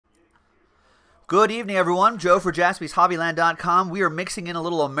Good evening, everyone. Joe for JaspysHobbyland.com. We are mixing in a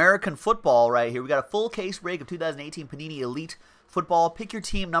little American football right here. We got a full case break of 2018 Panini Elite Football. Pick your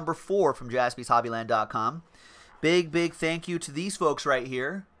team number 4 from JaspysHobbyland.com. Big thank you to these folks right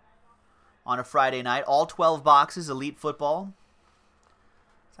here on a Friday night. All 12 boxes, Elite Football.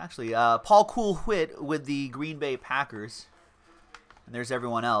 It's actually Paul Cool-Whitt with the Green Bay Packers. And there's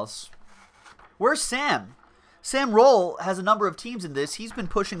everyone else. Where's Sam? Sam Roll has a number of teams in this. He's been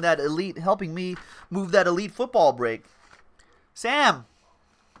pushing that Elite, helping me move that Elite Football break. Sam,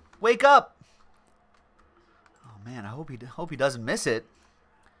 wake up. Oh, man, I hope he doesn't miss it.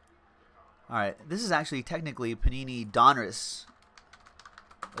 All right, this is actually technically Panini DONRUSS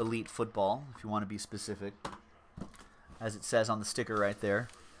Elite Football, if you want to be specific, as it says on the sticker right there.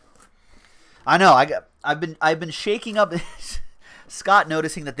 I know, I've been shaking up Scott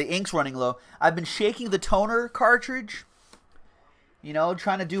noticing that the ink's running low. I've been shaking the toner cartridge, you know,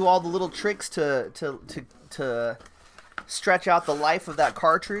 trying to do all the little tricks to stretch out the life of that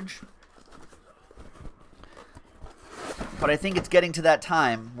cartridge. But I think it's getting to that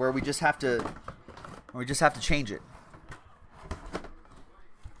time where we just have to change it.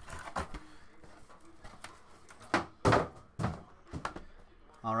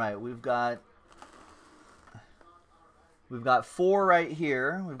 All right, we've got 4 right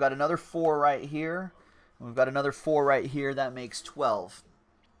here. We've got another 4 right here. We've got another 4 right here. That makes 12.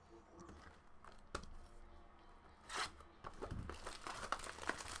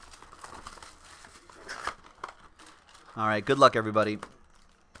 All right, good luck, everybody.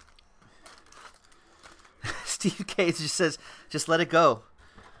 Steve Case just says, just let it go.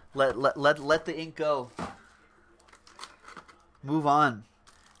 Let the ink go. Move on.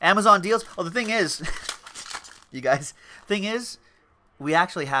 Amazon deals. Oh, the thing is, you guys, thing is, we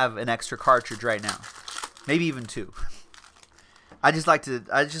actually have an extra cartridge right now. Maybe even 2. I just like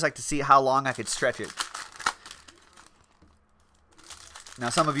to see how long I could stretch it. Now,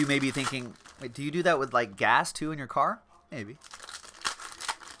 some of you may be thinking, wait, do you do that with like gas too in your car? Maybe.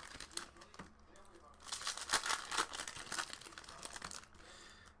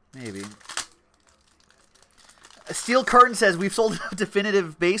 Maybe. Steel Curtain says, we've sold enough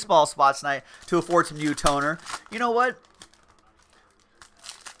definitive baseball spots tonight to afford some new toner. You know what?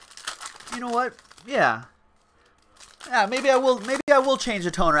 Yeah. Yeah, maybe I will change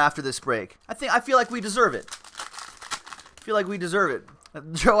the toner after this break. I feel like we deserve it.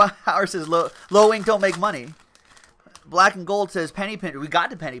 Joe Howard says, low ink don't make money. Black and Gold says, penny pinch. We got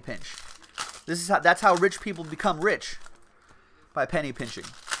to penny pinch. That's how rich people become rich. By penny pinching.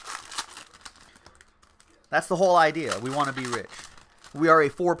 That's the whole idea. We want to be rich. We are a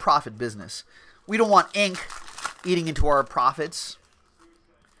for-profit business. We don't want ink eating into our profits.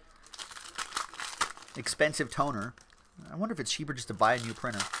 Expensive toner. I wonder if it's cheaper just to buy a new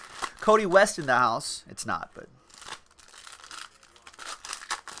printer. Cody West in the house. It's not, but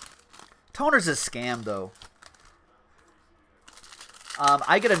toner's a scam, though.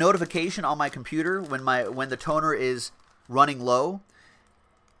 I get a notification on my computer when the toner is running low,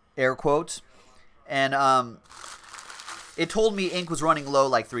 air quotes, and it told me ink was running low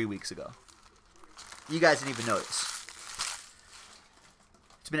like 3 weeks ago. You guys didn't even notice.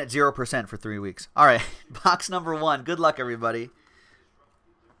 It's been at 0% for 3 weeks. All right, box number 1. Good luck, everybody.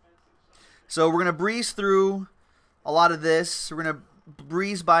 So we're going to breeze through a lot of this. We're going to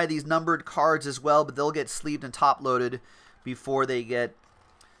breeze by these numbered cards as well, but they'll get sleeved and top-loaded before they get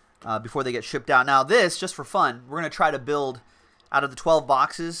shipped out. Now this, just for fun, we're going to try to build out of the 12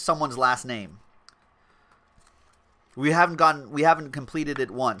 boxes someone's last name. We haven't completed it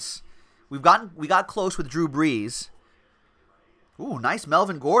once. We got close with Drew Brees. Ooh, nice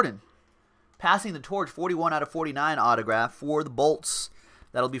Melvin Gordon. Passing the torch, 41 out of 49 autograph for the Bolts.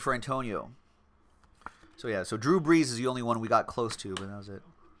 That'll be for Antonio. So yeah, so Drew Brees is the only one we got close to, but that was it.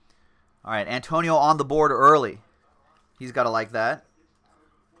 All right, Antonio on the board early. He's got to like that.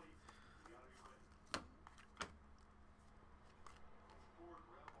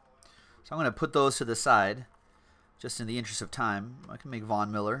 So I'm going to put those to the side, just in the interest of time. I can make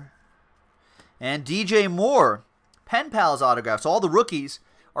Von Miller. And DJ Moore, Pen Pals autographs. So all the rookies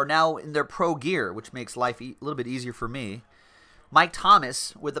are now in their pro gear, which makes life a little bit easier for me. Mike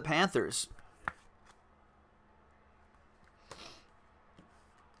Thomas with the Panthers.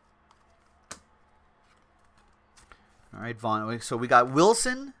 All right, Von. So we got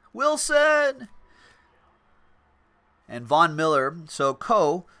Wilson, and Von Miller. So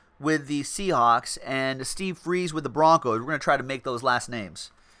Co with the Seahawks and Steve Freeze with the Broncos. We're going to try to make those last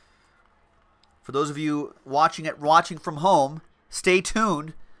names. For those of you watching from home, stay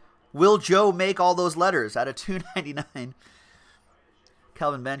tuned. Will Joe make all those letters out of $2.99?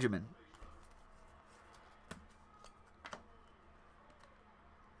 Kelvin Benjamin.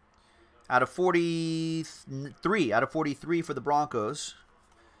 Out of 43. Out of 43 for the Broncos.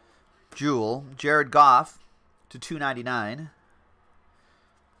 Jewel. Jared Goff to 299.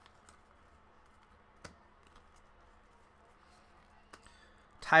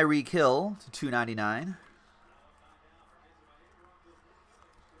 Tyreek Hill to 299.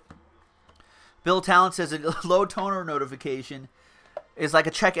 Bill Talent says a low toner notification is like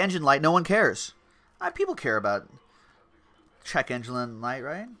a check engine light. No one cares. People care about check engine light,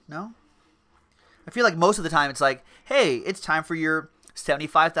 right? No? I feel like most of the time it's like, hey, it's time for your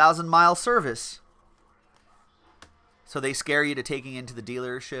 75,000 mile service. So they scare you to taking into the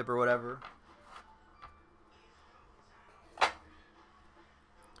dealership or whatever.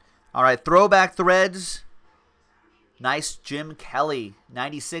 All right, throwback threads. Nice Jim Kelly,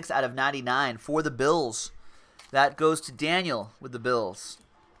 96 out of 99 for the Bills. That goes to Daniel with the Bills.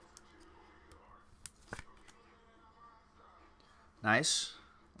 Nice.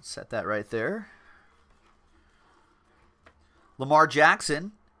 Let's set that right there. Lamar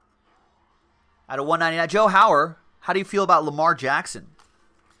Jackson out of 199. Joe Hauer, how do you feel about Lamar Jackson?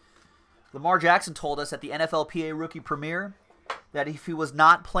 Lamar Jackson told us at the NFLPA Rookie Premiere that if he was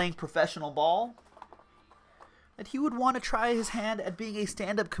not playing professional ball, that he would want to try his hand at being a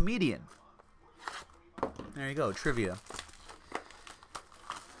stand-up comedian. There you go, trivia.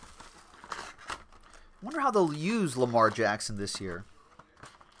 Wonder how they'll use Lamar Jackson this year.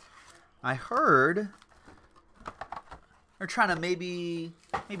 I heard they're trying to maybe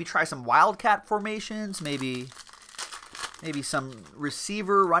try some wildcat formations, maybe some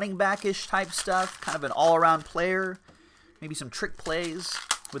receiver, running back-ish type stuff, kind of an all-around player, maybe some trick plays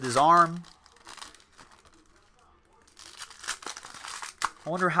with his arm. I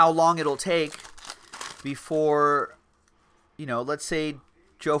wonder how long it'll take before, let's say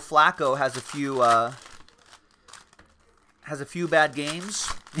Joe Flacco has a few bad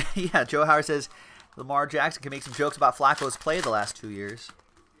games. Yeah, Joe Howard says Lamar Jackson can make some jokes about Flacco's play the last 2 years.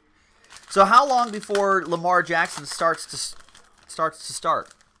 So how long before Lamar Jackson starts to start?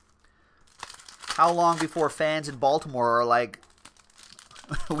 How long before fans in Baltimore are like,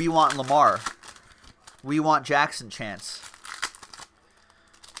 we want Lamar, we want Jackson chance?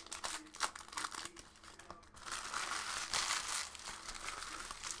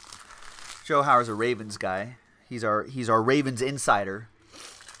 Joe Howard's a Ravens guy. He's our Ravens insider.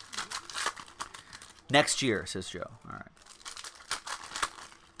 Next year, says Joe. All right.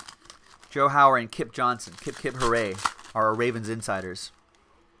 Joe Howard and Kip Johnson, Kip hooray, are our Ravens insiders.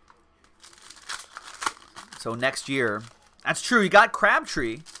 So next year, that's true. You got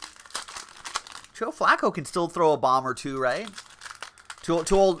Crabtree. Joe Flacco can still throw a bomb or two, right? Two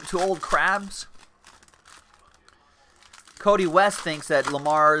old crabs. Cody West thinks that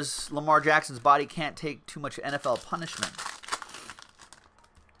Lamar Jackson's body can't take too much NFL punishment.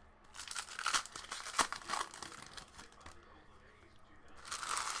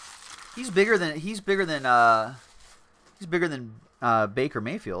 He's bigger than Baker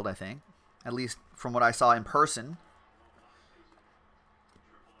Mayfield, I think. At least from what I saw in person.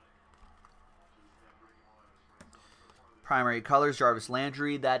 Primary colors, Jarvis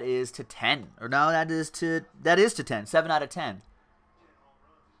Landry, that is to 10. Or no, that is to 10. 7 out of 10.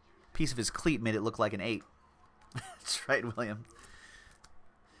 Piece of his cleat made it look like an 8. That's right, William.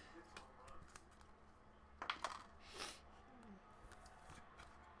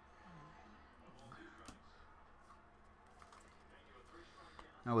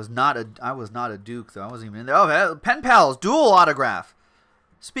 I was not a Duke though. I wasn't even in there. Oh, Pen Pals, dual autograph.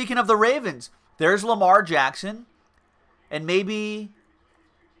 Speaking of the Ravens, there's Lamar Jackson. And maybe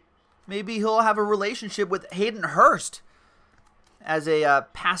he'll have a relationship with Hayden Hurst as a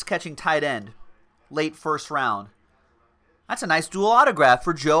pass-catching tight end, late first round. That's a nice dual autograph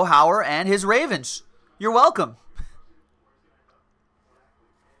for Joe Hauer and his Ravens. You're welcome.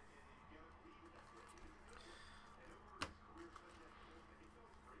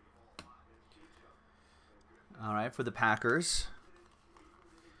 All right, for the Packers.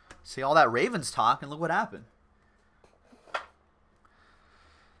 See all that Ravens talk, and look what happened.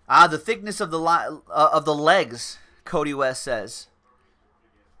 The thickness of the legs, Cody West says.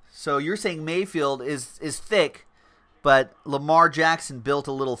 So you're saying Mayfield is thick, but Lamar Jackson built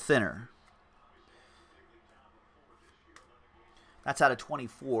a little thinner. That's out of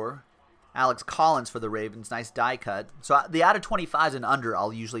 24. Alex Collins for the Ravens, nice die cut. So the out of 25s and under,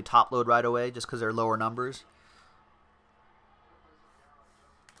 I'll usually top load right away just because they're lower numbers.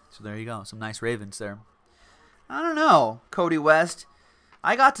 So there you go, some nice Ravens there. I don't know, Cody West.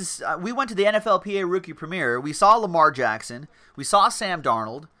 We went to the NFLPA Rookie Premiere. We saw Lamar Jackson. We saw Sam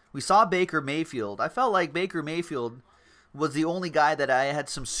Darnold. We saw Baker Mayfield. I felt like Baker Mayfield was the only guy that I had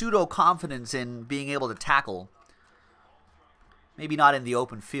some pseudo confidence in being able to tackle. Maybe not in the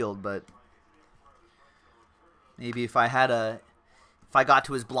open field, but maybe if I got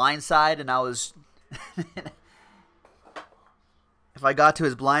to his blind side and I was if I got to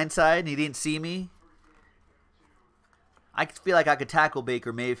his blind side and he didn't see me, I feel like I could tackle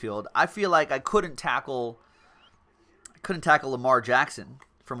Baker Mayfield. I feel like I couldn't tackle Lamar Jackson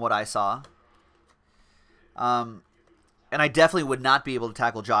from what I saw. And I definitely would not be able to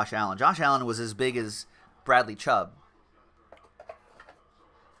tackle Josh Allen. Josh Allen was as big as Bradley Chubb.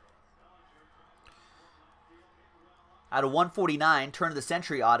 Out of 149, turn of the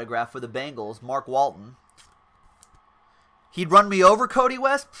century autograph for the Bengals, Mark Walton. He'd run me over, Cody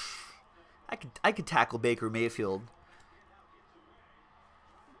West? I could tackle Baker Mayfield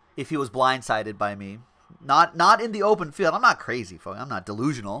if he was blindsided by me. Not in the open field. I'm not crazy, folks. I'm not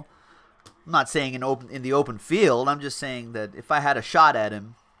delusional. I'm not saying in the open field. I'm just saying that if I had a shot at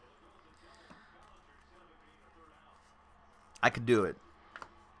him, I could do it.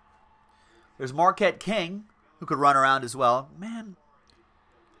 There's Marquette King, who could run around as well. Man,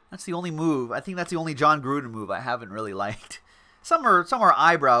 that's the only move. I think that's the only John Gruden move I haven't really liked. Some are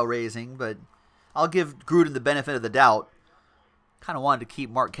eyebrow raising, but I'll give Gruden the benefit of the doubt. Kind of wanted to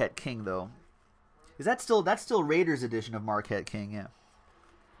keep Marquette King though. That's still Raiders edition of Marquette King, yeah.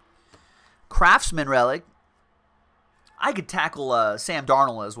 Craftsman relic. I could tackle Sam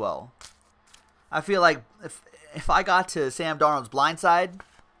Darnold as well. I feel like if I got to Sam Darnold's blind side,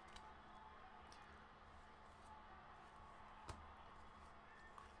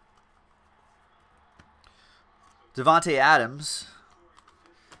 Devontae Adams,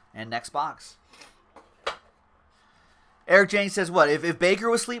 and next box. Eric Jennings says what? If Baker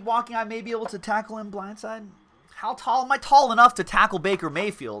was sleepwalking, I may be able to tackle him blindside. How tall am I? Tall enough to tackle Baker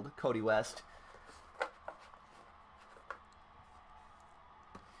Mayfield, Cody West.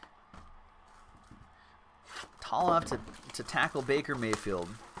 Tall enough to tackle Baker Mayfield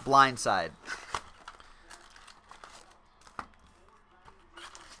blindside.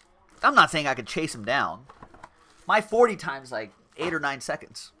 I'm not saying I could chase him down. My 40 time's like 8 or 9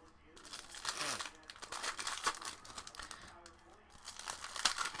 seconds.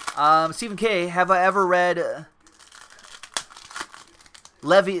 Stephen K., have I ever read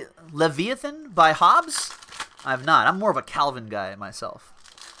Leviathan by Hobbes? I have not. I'm more of a Calvin guy myself.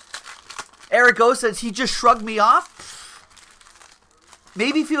 Eric O says he just shrugged me off.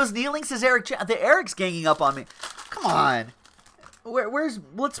 Maybe if he was kneeling, says Eric. The Eric's ganging up on me. Come on.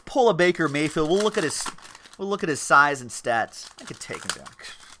 Let's pull a Baker Mayfield. We'll look at his size and stats. I could take him down.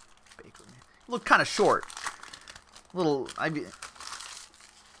 Baker. Look kind of short.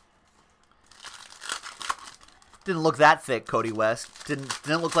 Didn't look that thick, Cody West. Didn't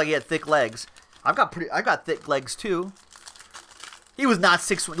look like he had thick legs. I got thick legs too. He was not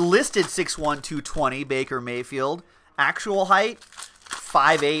listed 6'1", 220, Baker Mayfield. Actual height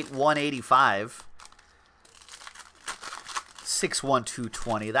 5'8", 185. 6'1",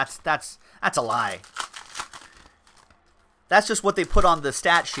 220. That's a lie. That's just what they put on the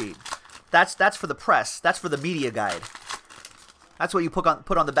stat sheet. That's for the press. That's for the media guide. That's what you put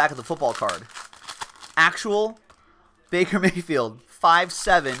on the back of the football card. Actual Baker Mayfield,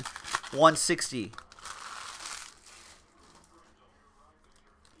 5'7", 160.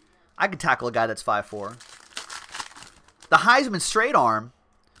 I could tackle a guy that's 5'4". The Heisman straight arm,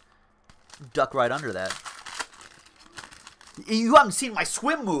 duck right under that. You haven't seen my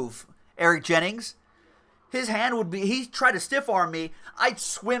swim move, Eric Jennings. His hand would be, he tried to stiff arm me. I'd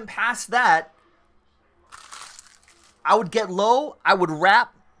swim past that. I would get low, I would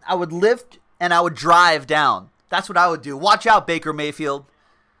wrap, I would lift, and I would drive down. That's what I would do. Watch out, Baker Mayfield.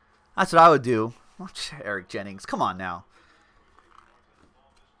 That's what I would do. Watch Eric Jennings. Come on now.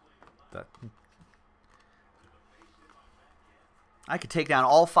 I could take down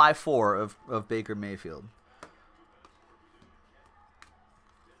all 5'4" of Baker Mayfield.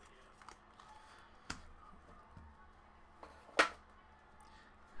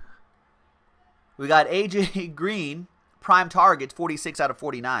 We got AJ Green, prime targets, 46 out of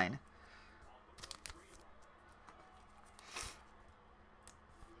 49.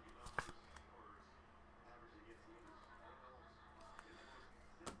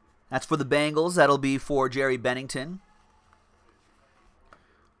 That's for the Bengals. That'll be for Jerry Bennington.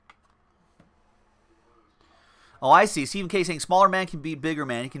 Oh, I see. Stephen K. saying smaller man can beat bigger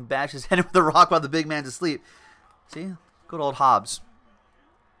man. He can bash his head with a rock while the big man's asleep. See? Good old Hobbs.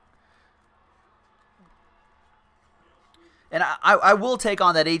 And I will take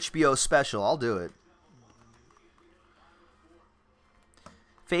on that HBO special. I'll do it.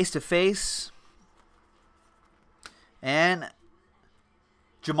 Face to face. And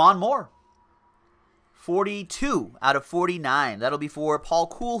Jamon Moore. 42 out of 49. That'll be for Paul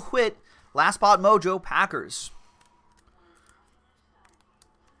Cool-Whitt. Last spot mojo, Packers.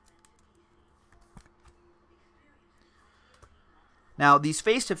 Now, these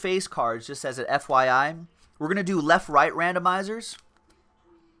face-to-face cards, just as an FYI, we're going to do left-right randomizers.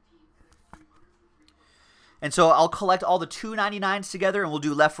 And so I'll collect all the 299s together, and we'll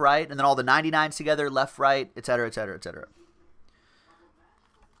do left-right, and then all the 99s together, left-right, etc., etc., etc.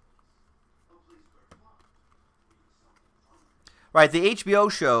 Right, the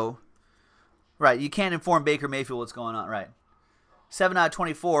HBO show, right, you can't inform Baker Mayfield what's going on, right. 7 out of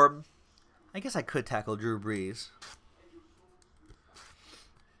 24, I guess I could tackle Drew Brees.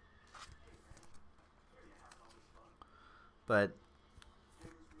 But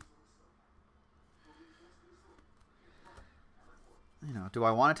you know, do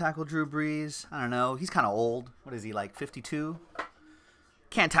I want to tackle Drew Brees? I don't know. He's kind of old. What is he, like 52?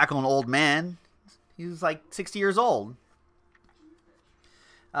 Can't tackle an old man. He's like 60 years old.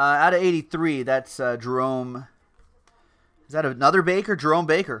 Out of 83, that's Jerome. Is that another Baker? Jerome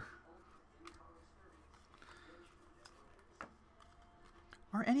Baker.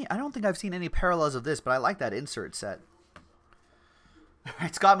 Or any? I don't think I've seen any parallels of this, but I like that insert set. All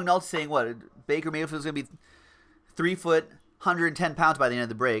right, Scott McNulty saying what? Baker Mayfield's going to be 3 foot, 110 pounds by the end of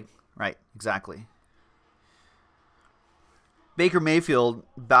the break. Right, exactly. Baker Mayfield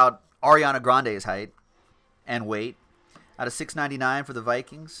about Ariana Grande's height and weight. Out of 699 for the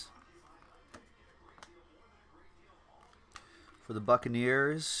Vikings. For the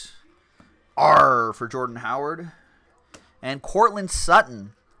Buccaneers. R for Jordan Howard. And Cortland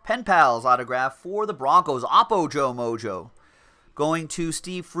Sutton. Pen Pals autograph for the Broncos. Oppo Joe Mojo. Going to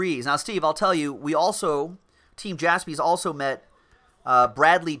Steve Freeze. Now, Steve, I'll tell you, we also, Team Jaspys also met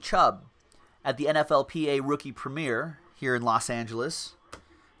Bradley Chubb at the NFLPA Rookie Premiere here in Los Angeles.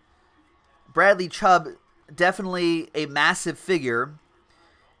 Bradley Chubb, definitely a massive figure.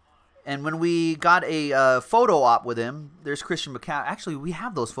 And when we got a photo op with him, there's Christian McCaffrey. Actually, we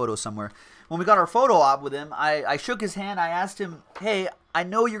have those photos somewhere. When we got our photo op with him, I shook his hand. I asked him, hey, I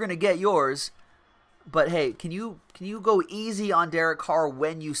know you're going to get yours, but hey, can you go easy on Derek Carr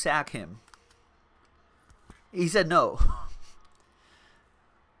when you sack him? He said no.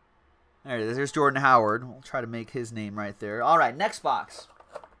 There it is. There's Jordan Howard. We'll try to make his name right there. All right, next box.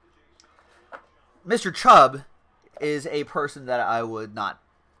 Mr. Chubb is a person that I would not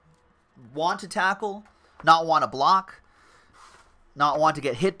want to tackle, not want to block, not want to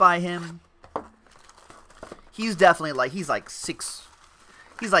get hit by him. He's definitely like, he's like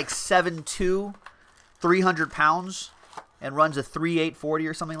 7'2", 300 pounds, and runs a 3.8 40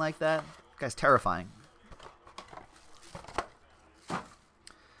 or something like that. Guy's terrifying.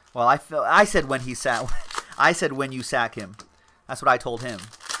 Well, I said when he I said when you sack him. That's what I told him.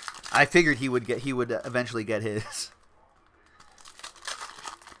 I figured he would eventually get his.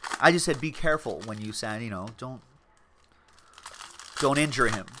 I just said be careful when you sack, don't injure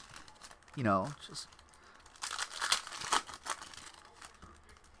him. Just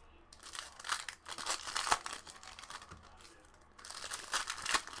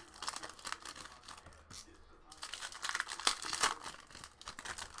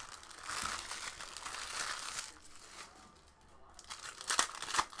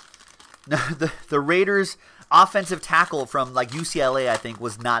the Raiders offensive tackle from like UCLA, I think,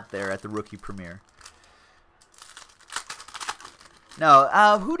 was not there at the rookie premiere. No,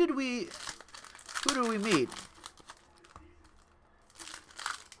 who did we meet?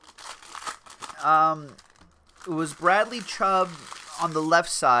 It was Bradley Chubb on the left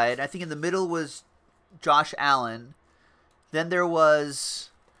side. I think in the middle was Josh Allen. Then there was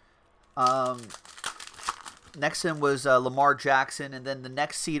next to him was Lamar Jackson, and then the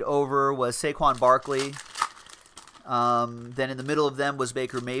next seat over was Saquon Barkley. Then in the middle of them was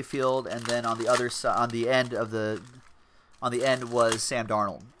Baker Mayfield, and then on the other side, on the end was Sam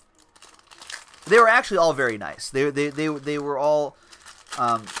Darnold. They were actually all very nice. They were all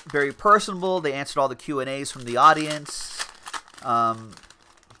very personable. They answered all the Q&As from the audience.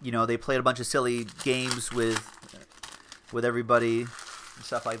 They played a bunch of silly games with everybody and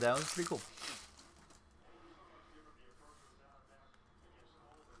stuff like that. It was pretty cool.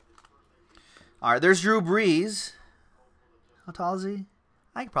 All right, there's Drew Brees. How tall is he?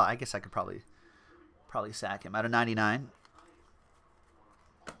 I guess I could probably sack him out of 99.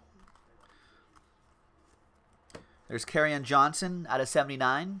 There's Kerryon Johnson out of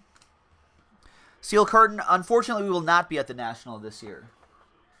 79. Steel Curtain. Unfortunately, we will not be at the National this year.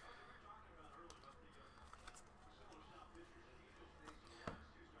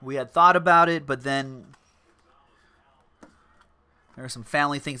 We had thought about it, but then There are some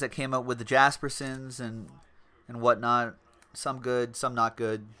family things that came up with the Jaspersons and whatnot. Some good, some not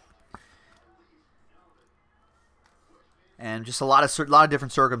good. And just a lot of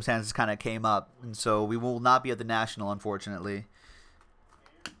different circumstances kind of came up. And so we will not be at the National, unfortunately.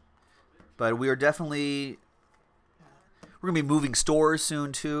 But we are definitely... We're going to be moving stores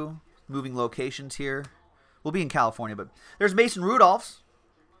soon, too. Moving locations here. We'll be in California, but... There's Mason Rudolph's.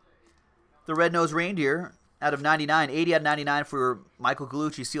 The Red-Nosed Reindeer out of 99. 80 out of 99 for Michael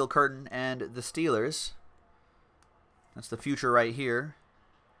Gallucci, Steel Curtain, and the Steelers. That's the future right here.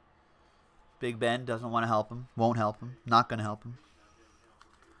 Big Ben doesn't want to help him. Won't help him. Not going to help him.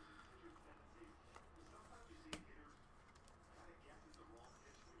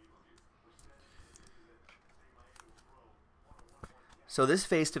 So this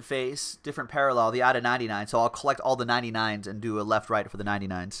face-to-face, different parallel, the out of 99. So I'll collect all the 99s and do a left-right for the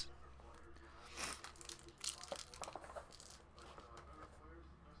 99s.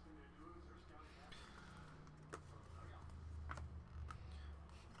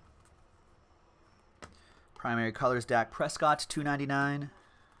 Primary colors, Dak Prescott, $2.99.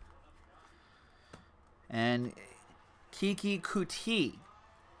 And Kiki Kuti.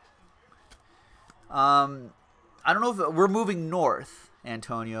 I don't know if we're moving north,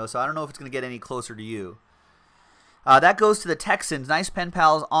 Antonio, so I don't know if it's going to get any closer to you. That goes to the Texans. Nice pen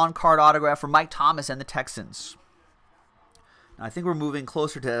pals on-card autograph for Mike Thomas and the Texans. Now, I think we're moving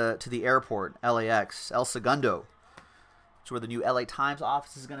closer to the airport, LAX, El Segundo. That's where the new LA Times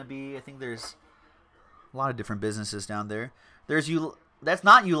office is going to be. I think there's a lot of different businesses down there. There's you. That's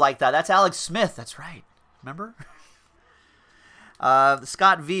not You Like That. That's Alex Smith. That's right. Remember?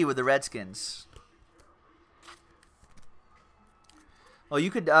 Scott V with the Redskins. Well,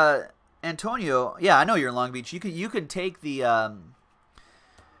 you could, Antonio. Yeah, I know you're in Long Beach. You could take the. I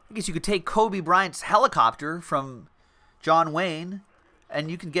guess you could take Kobe Bryant's helicopter from John Wayne,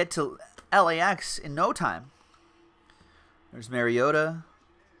 and you can get to LAX in no time. There's Mariota.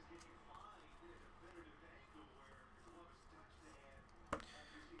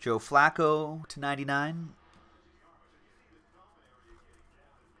 Joe Flacco to 99.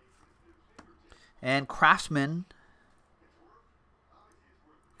 And Craftsman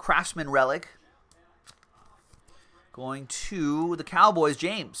relic going to the Cowboys,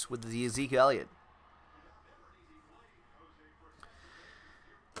 James, with the Ezekiel Elliott.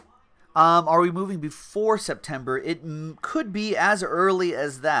 Are we moving before September? It could be as early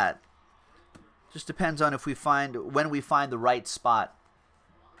as that. Just depends on when we find the right spot.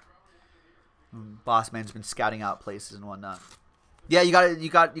 Boss Man's been scouting out places and whatnot. Yeah, you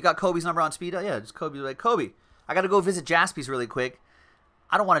got Kobe's number on speed. Yeah, just Kobe. Like, Kobe, I got to go visit Jaspys really quick.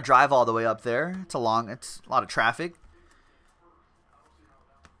 I don't want to drive all the way up there. It's a lot of traffic.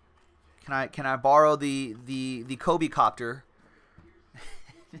 Can I borrow the Kobe copter?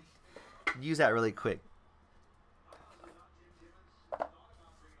 Use that really quick.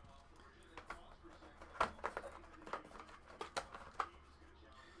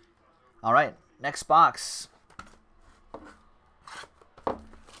 All right, next box.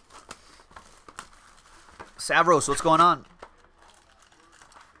 Savros, what's going on?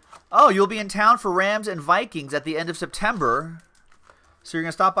 Oh, you'll be in town for Rams and Vikings at the end of September. So you're going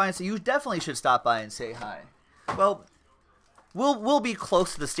to stop by and say, you definitely should stop by and say hi. Well, we'll be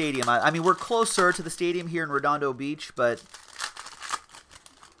close to the stadium. I mean, we're closer to the stadium here in Redondo Beach, but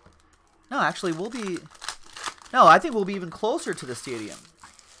no, actually I think we'll be even closer to the stadium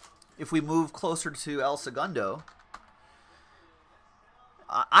if we move closer to El Segundo.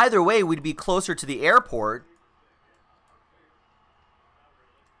 Either way, we'd be closer to the airport.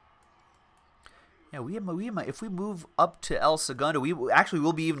 Yeah, if we move up to El Segundo, we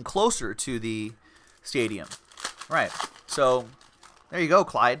will be even closer to the stadium. Right. So, there you go,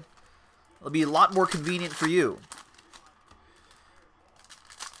 Clyde. It'll be a lot more convenient for you.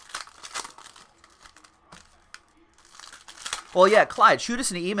 Well, yeah, Clyde, shoot us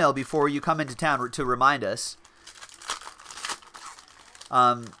an email before you come into town to remind us.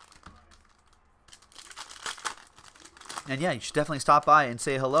 And yeah, you should definitely stop by and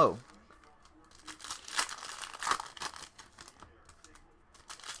say hello.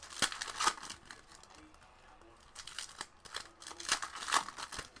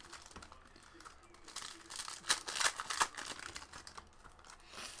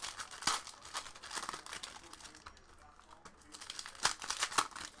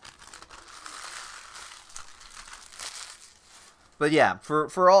 But yeah, for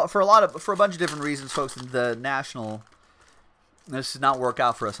a bunch of different reasons, folks, the National, this does not work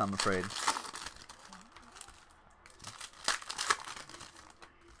out for us, I'm afraid.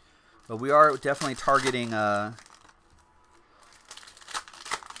 But we are definitely targeting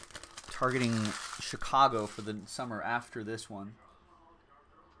targeting Chicago for the summer after this one.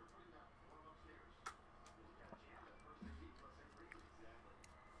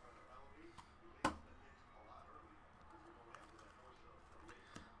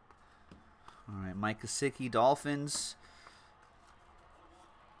 All right, Mike Gesicki, Dolphins.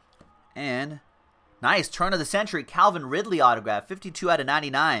 And nice, turn of the century, Calvin Ridley autograph, 52 out of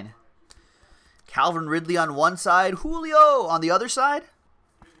 99. Calvin Ridley on one side, Julio on the other side.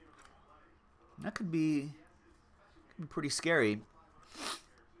 That could be pretty scary.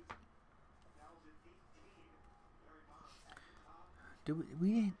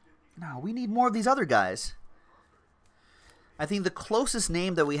 We need more of these other guys. I think the closest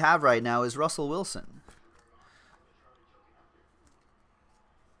name that we have right now is Russell Wilson.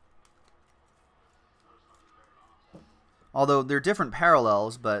 Although they're different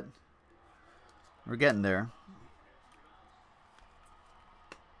parallels, but we're getting there.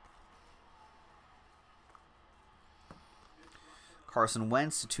 Carson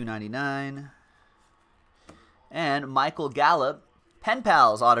Wentz to 299. And Michael Gallup, Pen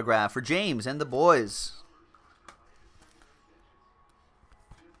Pals autograph for James and the boys.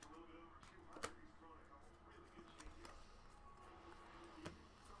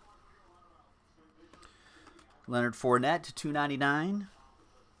 Leonard Fournette to 299.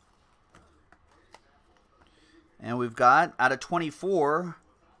 And we've got, out of 24,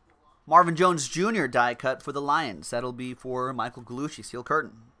 Marvin Jones Jr. die cut for the Lions. That'll be for Michael Galucci, Steel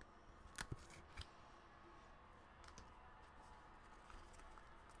Curtain.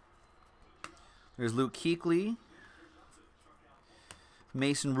 There's Luke Kuechly.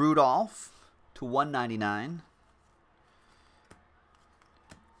 Mason Rudolph to 199.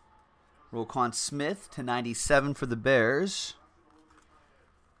 Roquan Smith to 97 for the Bears.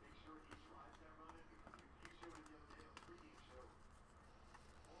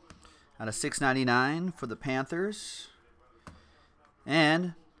 Out of 699 for the Panthers.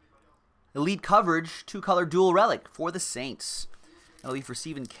 And Elite Coverage, two-color dual relic for the Saints. That'll be for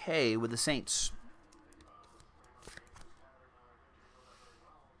Stephen K. with the Saints.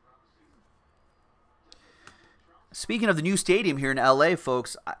 Speaking of the new stadium here in LA,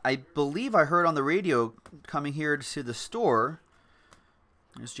 folks, I believe I heard on the radio coming here to the store,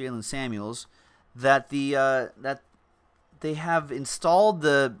 there's Jalen Samuels, that that they have installed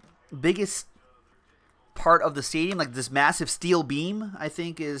the biggest part of the stadium, like this massive steel beam, I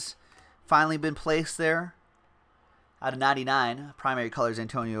think, is finally been placed there. Out of 99, primary colors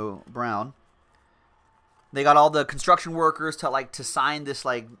Antonio Brown. They got all the construction workers to sign this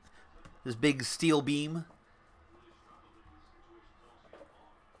this big steel beam.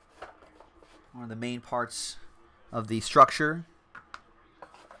 One of the main parts of the structure.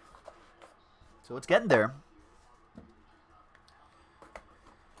 So it's getting there.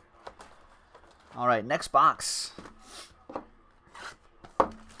 All right, next box.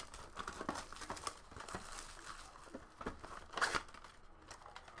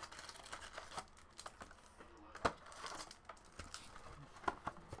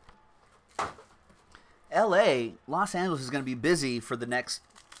 LA, Los Angeles is going to be busy for the next,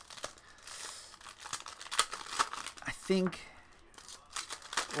 I think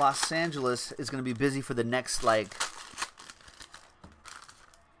Los Angeles is going to be busy for the next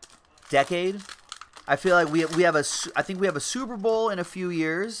decade. I feel like we have I think we have a Super Bowl in a few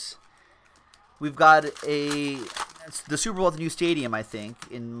years. We've got the Super Bowl at the new stadium, I think,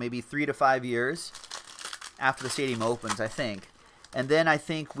 in maybe 3 to 5 years after the stadium opens, I think. And then I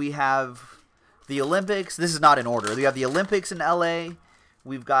think we have the Olympics. This is not in order. We have the Olympics in LA.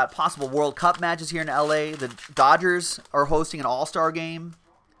 We've got possible World Cup matches here in LA. The Dodgers are hosting an All-Star game.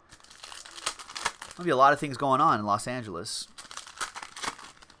 There'll be a lot of things going on in Los Angeles.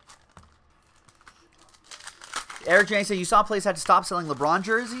 Eric Jane said, you saw players had to stop selling LeBron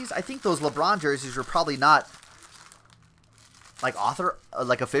jerseys? I think those LeBron jerseys were probably not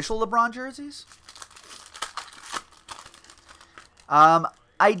official LeBron jerseys.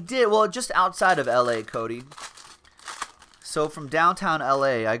 I did, well, just outside of LA, Cody. So from downtown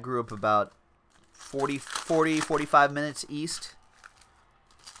LA, I grew up about 45 minutes east.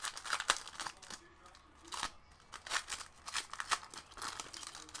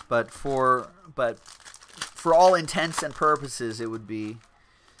 But for all intents and purposes, it would be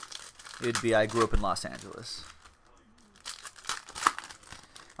I grew up in Los Angeles.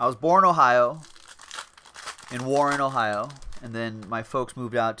 I was born in Ohio, in Warren, Ohio, and then my folks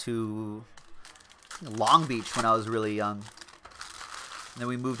moved out to Long Beach when I was really young. And then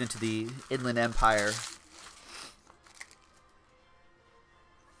we moved into the Inland Empire.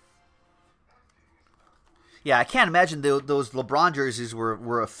 Yeah, I can't imagine those LeBron jerseys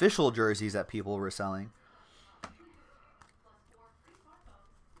were official jerseys that people were selling.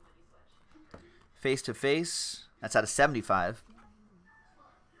 Face to face. That's out of 75.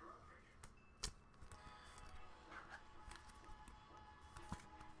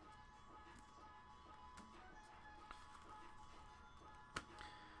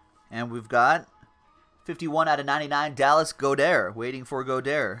 And we've got 51 out of 99, Dallas Goddard, waiting for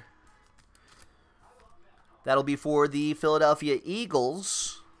Goddard. That'll be for the Philadelphia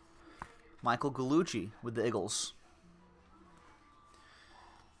Eagles. Michael Gallucci with the Eagles.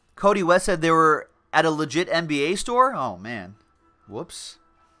 Cody West said they were at a legit NBA store? Oh, man. Whoops.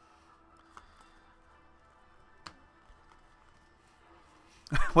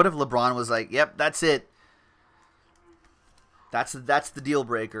 What if LeBron was like, yep, that's it. That's the deal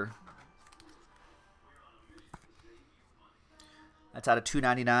breaker. That's out of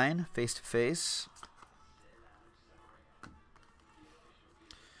 299, face to face.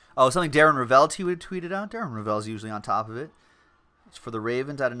 Oh, something Darren Ravel tweeted out. Darren Ravel's usually on top of it. It's for the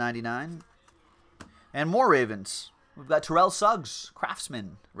Ravens out of 99. And more Ravens. We've got Terrell Suggs,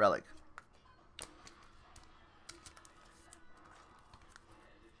 Craftsman relic.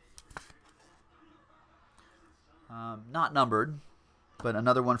 Not numbered, but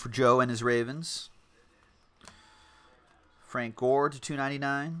another one for Joe and his Ravens. Frank Gore to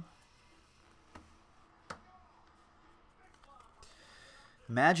 299.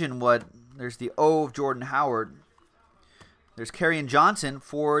 Imagine what, there's the O of Jordan Howard. There's Kerryon Johnson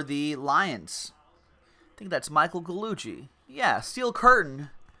for the Lions. I think that's Michael Gallucci. Yeah, Steel Curtain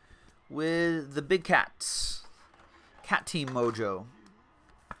with the Big Cats. Cat Team Mojo.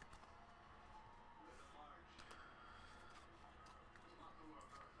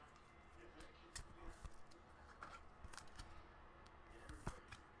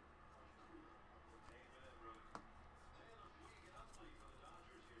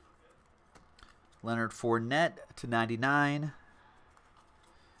 Leonard Fournette to 99.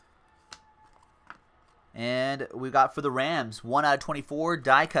 And we got for the Rams, 1 out of 24,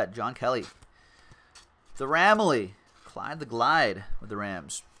 die cut, John Kelly. The Ramley, Clyde the Glide with the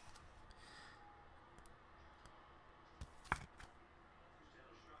Rams.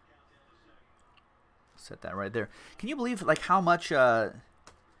 Set that right there. Can you believe like how much those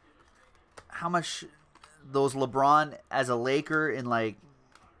LeBron as a Laker in like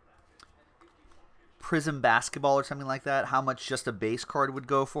Prism basketball or something like that, how much just a base card would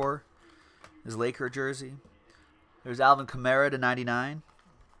go for? His Laker jersey. There's Alvin Kamara to 99.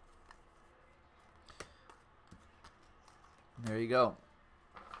 There you go.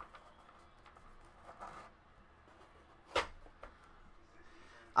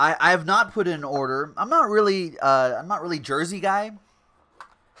 I have not put in an order. I'm not really jersey guy.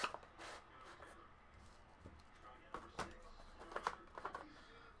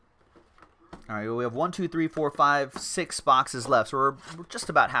 All right, we have 1, 2, 3, 4, 5, 6 boxes left, so we're just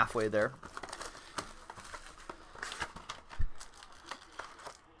about halfway there.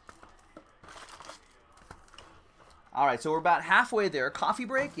 All right, so we're about halfway there. Coffee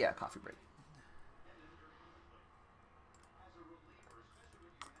break? Yeah, coffee break.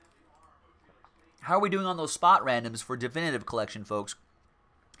 How are we doing on those spot randoms for definitive collection, folks?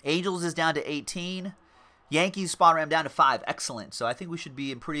 Angels is down to 18. Yankees spot random down to 5. Excellent. So I think we should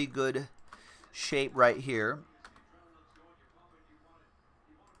be in pretty good shape right here.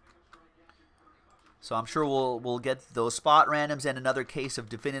 So I'm sure we'll get those spot randoms and another case of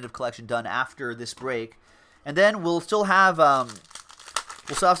definitive collection done after this break. And then we'll still have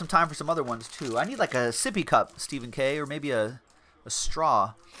some time for some other ones too. I need like a sippy cup, Stephen K, or maybe a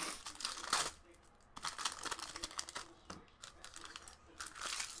straw.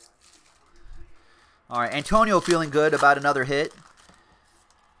 All right, Antonio feeling good about another hit.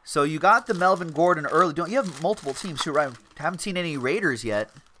 So you got the Melvin Gordon early. Don't you have multiple teams too, right? Haven't seen any Raiders yet.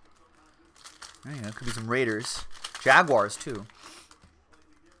 There you go. Could be some Raiders, Jaguars too.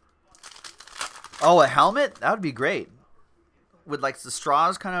 Oh, a helmet? That would be great. With like the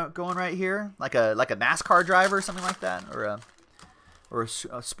straws kind of going right here, like a NASCAR driver or something like that, or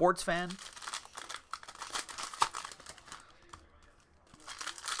a sports fan.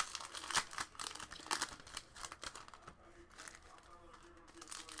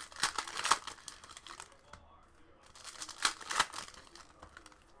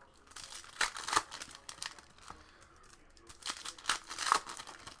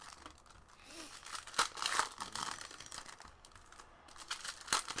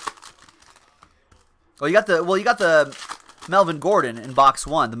 Oh, you got the Melvin Gordon in box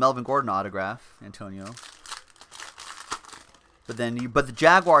 1, the Melvin Gordon autograph, Antonio. But the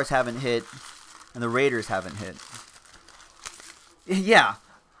Jaguars haven't hit And the Raiders haven't hit. Yeah,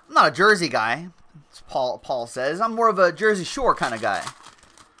 I'm not a Jersey guy, as Paul says. I'm more of a Jersey Shore kind of guy.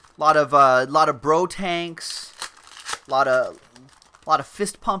 A lot of bro tanks, a lot of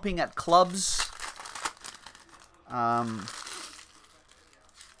fist pumping at clubs. A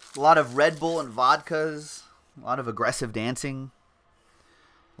lot of Red Bull and vodkas. A lot of aggressive dancing.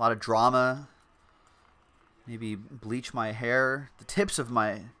 A lot of drama. Maybe bleach my hair. The tips of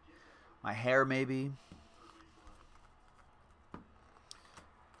my hair, maybe.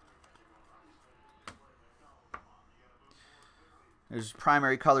 There's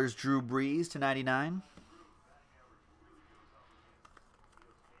primary colors Drew Brees to 99.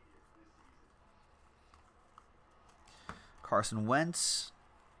 Carson Wentz.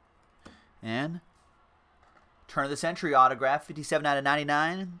 And turn of the century autograph, 57 out of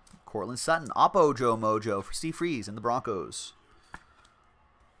 99. Cortland Sutton. Oppo Joe Mojo for Steve Freeze and the Broncos.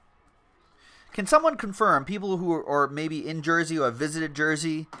 Can someone confirm, people who are maybe in Jersey or have visited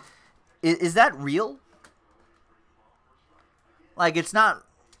Jersey, is that real? Like, it's not,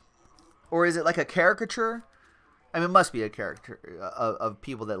 or is it like a caricature? I mean, it must be a caricature of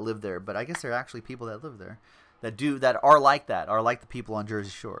people that live there, but I guess there are actually people that live there that are like the people on Jersey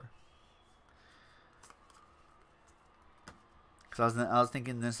Shore. Because I was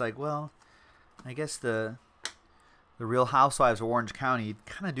thinking this, like, well, I guess the Real Housewives of Orange County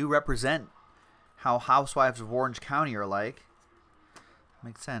kind of do represent how Housewives of Orange County are like.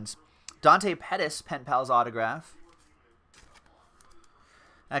 Makes sense. Dante Pettis, Pen Pals autograph.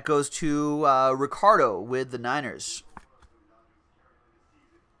 That goes to Ricardo with the Niners.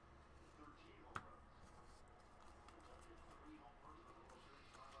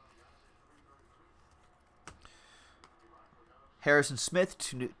 Harrison Smith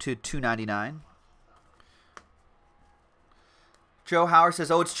to $2.99. Joe Howard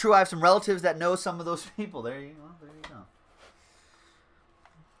says, "Oh, it's true. I have some relatives that know some of those people." There you go. There you go.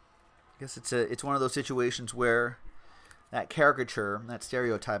 I guess it's one of those situations where that caricature, that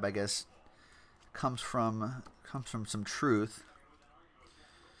stereotype, I guess, comes from some truth.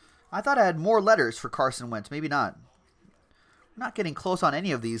 I thought I had more letters for Carson Wentz. Maybe not. We're not getting close on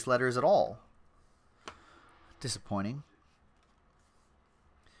any of these letters at all. Disappointing.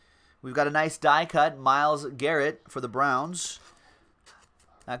 We've got a nice die cut, Myles Garrett for the Browns.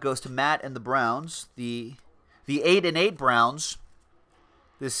 That goes to Matt and the Browns. The 8-8 Browns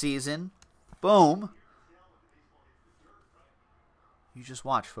this season. Boom. You just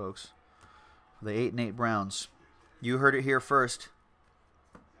watch, folks. The 8-8 Browns. You heard it here first.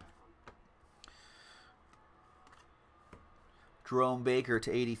 Jerome Baker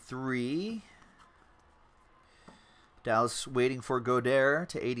to 83. Dallas waiting for Goddard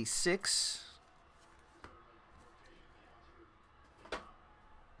to 86.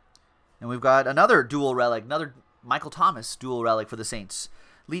 And we've got another dual relic, another Michael Thomas dual relic for the Saints.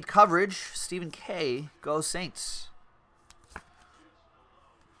 Lead coverage, Stephen K. Go Saints.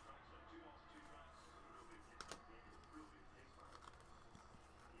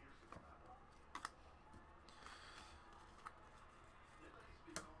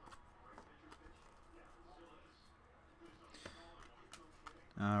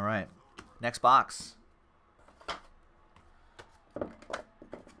 All right, next box.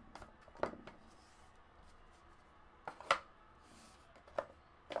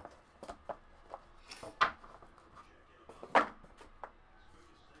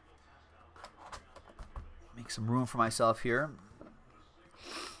 Make some room for myself here.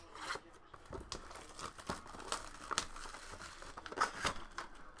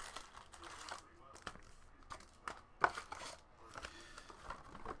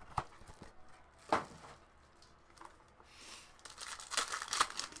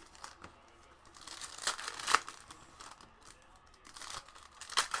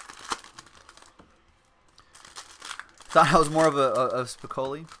 Thought I was more of a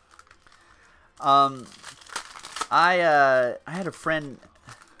Spicoli. I had a friend,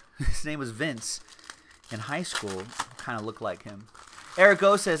 his name was Vince, in high school, kind of looked like him. Eric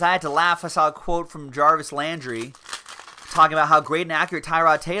O says, I had to laugh. I saw a quote from Jarvis Landry talking about how great and accurate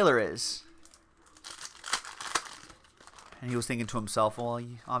Tyrod Taylor is. And he was thinking to himself, well,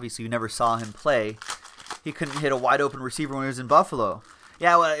 obviously you never saw him play. He couldn't hit a wide open receiver when he was in Buffalo.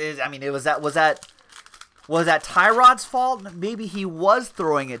 Yeah, well, was that Tyrod's fault? Maybe he was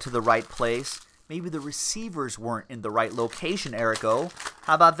throwing it to the right place. Maybe the receivers weren't in the right location, Eric O.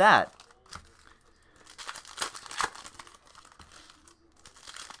 How about that?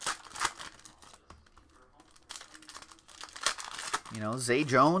 You know, Zay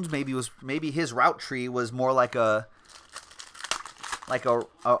Jones maybe his route tree was more like a like a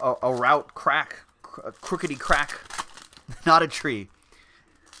route crack, a crookedy crack, not a tree.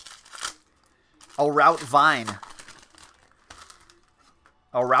 A route vine.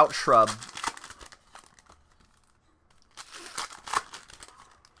 A route shrub.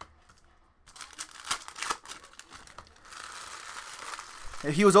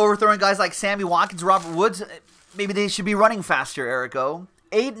 If he was overthrowing guys like Sammy Watkins, Robert Woods, maybe they should be running faster, Erico.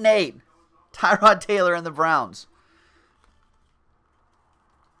 8-8. Tyrod Taylor and the Browns.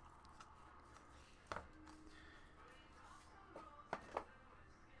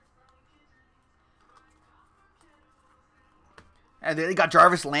 And they got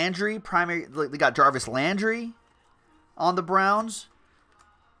Jarvis Landry, They got Jarvis Landry on the Browns.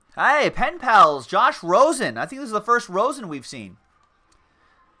 Hey, pen pals, Josh Rosen. I think this is the first Rosen we've seen.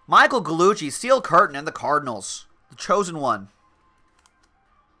 Michael Gallucci, Steel Curtain, and the Cardinals. The chosen one.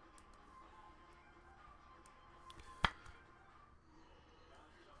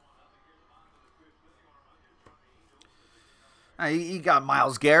 You got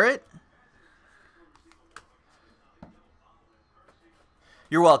Myles Garrett.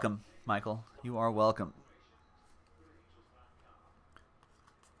 You're welcome, Michael. You are welcome.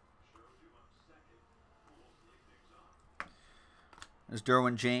 There's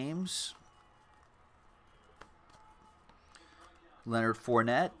Derwin James. Leonard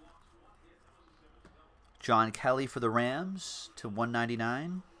Fournette. John Kelly for the Rams to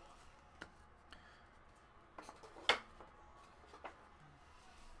 199.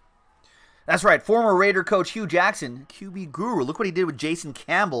 That's right, former Raider coach Hugh Jackson, QB guru. Look what he did with Jason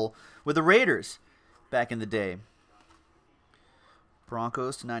Campbell with the Raiders back in the day.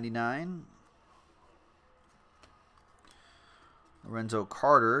 Broncos to 99. Lorenzo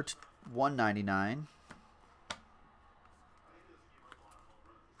Carter to 199.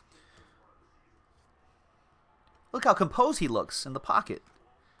 Look how composed he looks in the pocket.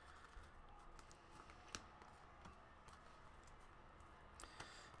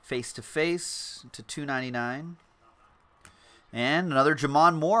 Face to face to 299. And another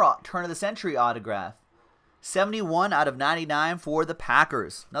Jamon Moore turn of the century autograph. 71 out of 99 for the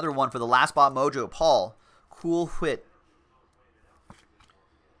Packers. Another one for the Last Spot Mojo, Paul Cool Whit.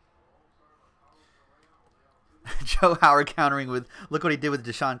 Joe Howard countering with, look what he did with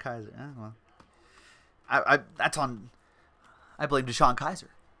Deshaun Kaiser. Well, I blame Deshaun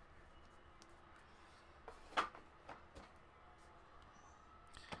Kaiser.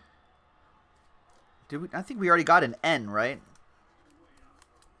 I think we already got an N, right?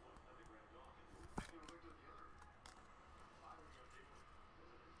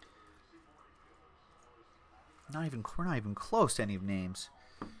 We're not even close to any of names.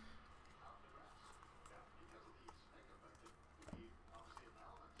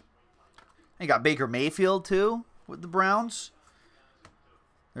 You got Baker Mayfield too with the Browns.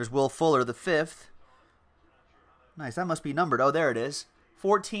 There's Will Fuller, the 5th. Nice, that must be numbered. Oh, there it is.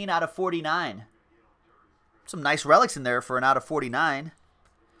 14 out of 49. Some nice relics in there for an out of 49.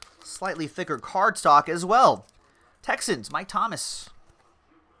 Slightly thicker card stock as well. Texans, Mike Thomas.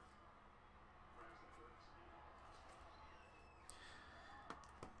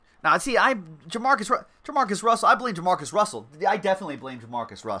 Now, see, Jamarcus Russell. I blame Jamarcus Russell. I definitely blame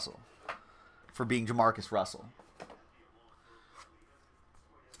Jamarcus Russell for being Jamarcus Russell.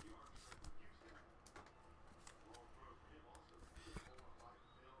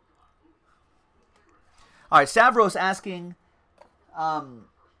 All right, Stavros asking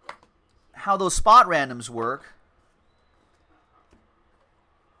how those spot randoms work.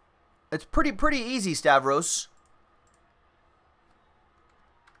 It's pretty easy, Stavros.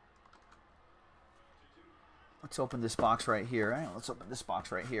 Let's open this box right here. Right? Let's open this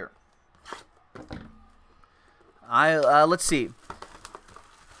box right here. Let's see.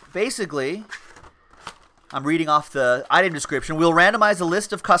 Basically, I'm reading off the item description. We'll randomize a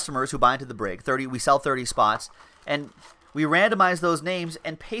list of customers who buy into the break. We sell 30 spots, and we randomize those names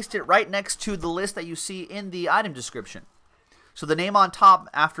and paste it right next to the list that you see in the item description. So the name on top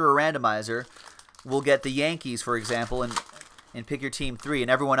after a randomizer will get the Yankees, for example, and pick your team 3,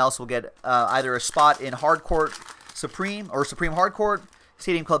 and everyone else will get either a spot in Hardcourt Supreme or Supreme Hardcourt,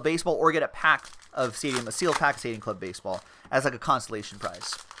 Stadium Club Baseball, or get a sealed pack of Stadium Club Baseball as like a consolation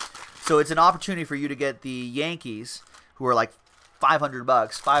prize. So it's an opportunity for you to get the Yankees, who are like $500,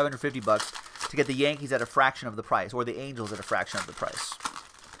 $550, to get the Yankees at a fraction of the price, or the Angels at a fraction of the price.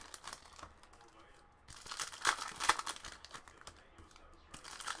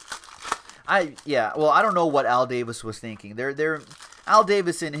 I don't know what Al Davis was thinking. Al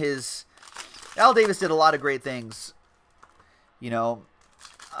Davis did a lot of great things,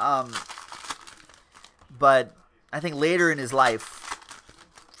 but I think later in his life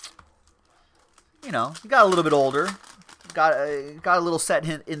you know, he got a little bit older. Got a little set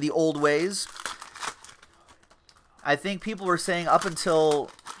in the old ways. I think people were saying up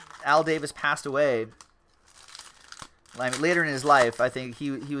until Al Davis passed away, I mean, later in his life, I think he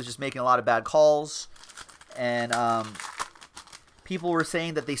was just making a lot of bad calls. And people were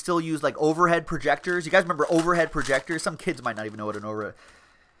saying that they still use like overhead projectors. You guys remember overhead projectors? Some kids might not even know what an overhead.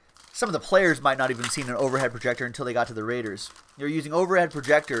 Some of the players might not even seen an overhead projector until they got to the Raiders. They're using overhead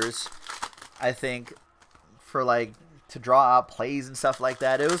projectors, I think, for like to draw out plays and stuff like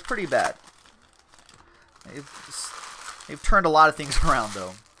that. It was pretty bad. They've turned a lot of things around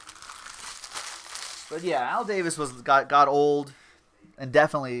though. But yeah, Al Davis got old and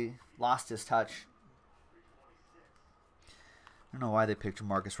definitely lost his touch. I don't know why they picked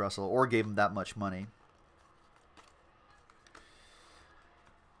Marcus Russell or gave him that much money.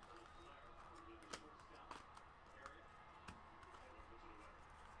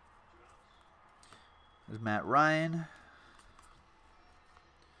 There's Matt Ryan.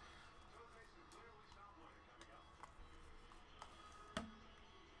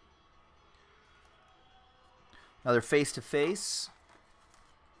 Another face-to-face.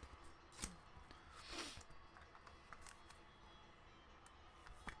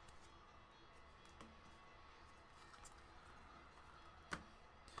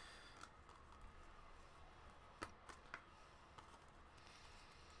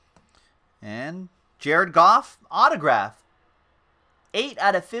 And Jared Goff, autograph. 8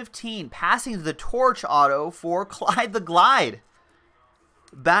 out of 15. Passing the torch auto for Clyde the Glide.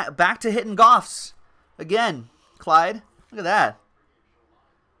 Back to hitting Goffs. Again, Clyde. Look at that.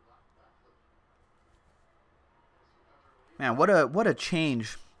 Man, what a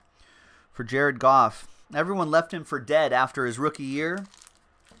change for Jared Goff. Everyone left him for dead after his rookie year.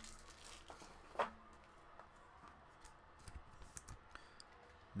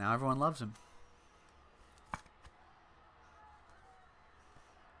 Now everyone loves him.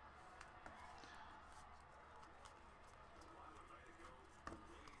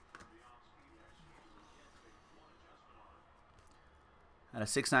 At a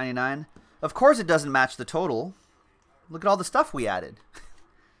 $6.99. Of course it doesn't match the total. Look at all the stuff we added.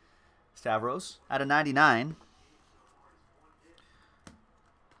 Stavros at a 99.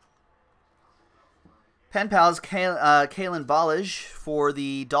 Pen Pals, Kalen Ballage for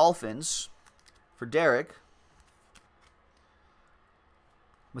the Dolphins. For Derek.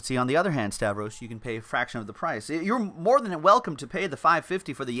 But see, on the other hand, Stavros, you can pay a fraction of the price. You're more than welcome to pay the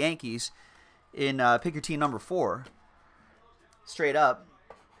 $5.50 for the Yankees in pick your team number 4. Straight up.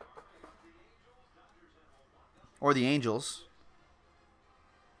 Or the Angels.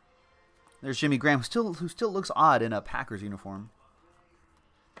 There's Jimmy Graham, who still looks odd in a Packers uniform.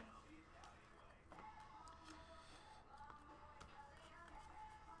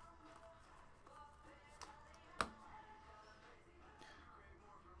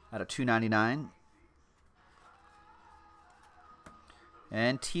 At a $2.99.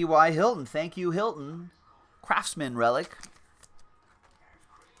 And T.Y. Hilton. Thank you, Hilton. Craftsman relic.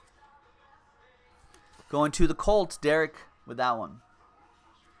 Going to the Colts, Derek, with that one.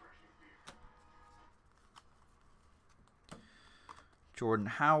 Jordan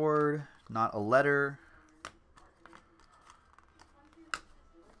Howard, not a letter.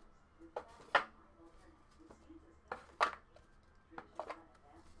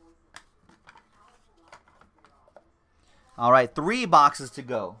 All right, 3 boxes to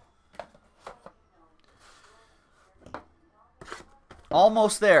go.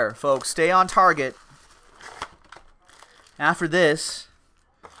 Almost there, folks. Stay on target. After this,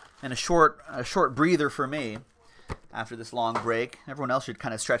 and a short breather for me after this long break. Everyone else should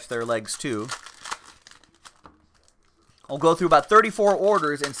kind of stretch their legs too. I'll go through about 34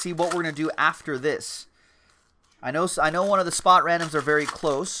 orders and see what we're going to do after this. I know one of the spot randoms are very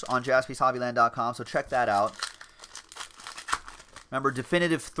close on JaspysHobbyland.com, so check that out. Remember,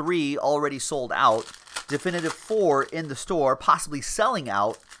 Definitive 3 already sold out. Definitive 4 in the store, possibly selling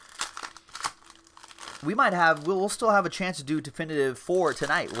out. We'll still have a chance to do Definitive 4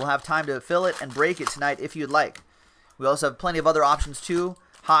 tonight. We'll have time to fill it and break it tonight if you'd like. We also have plenty of other options too.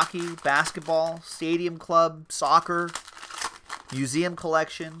 Hockey, basketball, stadium club, soccer, museum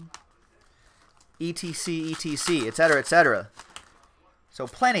collection, etc., etc., etc. So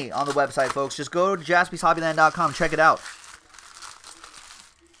plenty on the website, folks. Just go to JaspysHobbyland.com and check it out.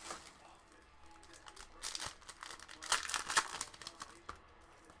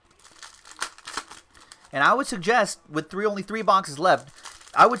 And I would suggest, with only 3 boxes left,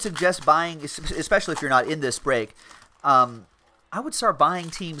 I would suggest buying, especially if you're not in this break, I would start buying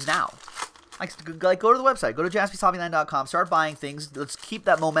teams now. Like go to the website, go to JaspysHobbyland.com, start buying things. Let's keep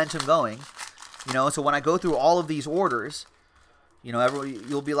that momentum going. You know, so when I go through all of these orders, you know,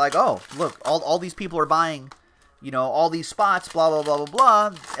 you'll be like, oh, look, all these people are buying, you know, all these spots, blah, blah, blah, blah,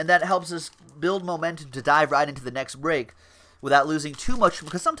 blah. And that helps us build momentum to dive right into the next break without losing too much.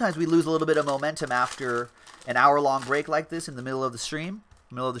 Because sometimes we lose a little bit of momentum after an hour-long break like this in the middle of the stream,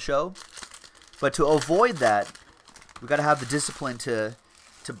 middle of the show. But to avoid that, we've got to have the discipline to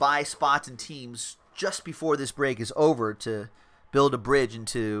buy spots and teams just before this break is over to build a bridge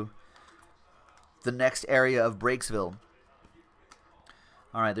into the next area of Breaksville.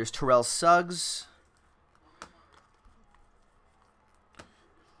 All right, there's Terrell Suggs.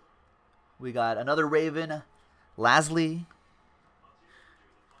 We got another Raven, Lasley.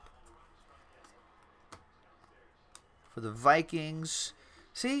 For the Vikings.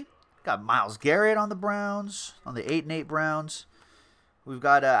 See, got Myles Garrett on the Browns, on the 8-8 Browns. We've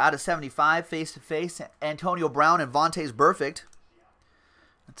got out of 75 face-to-face, Antonio Brown and Vontaze Burfict.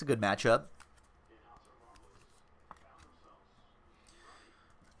 That's a good matchup.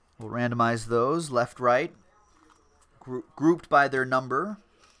 We'll randomize those left, right, grouped by their number.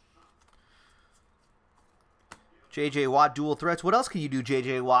 J.J. Watt, dual threats. What else can you do,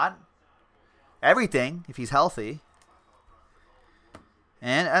 J.J. Watt? Everything, if he's healthy.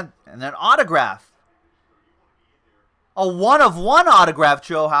 And an autograph. A 1-of-1 autograph,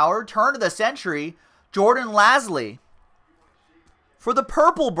 Joe Howard. Turn of the century, Jordan Lasley. For the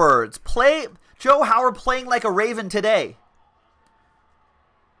Purple Birds. Joe Howard playing like a Raven today.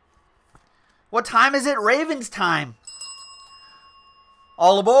 What time is it? Ravens time.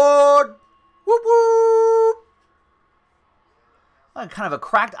 All aboard. Whoop whoop. Kind of a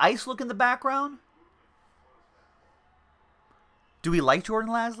cracked ice look in the background. Do we like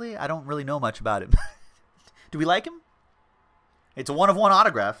Jordan Lasley? I don't really know much about him. Do we like him? It's a 1-of-1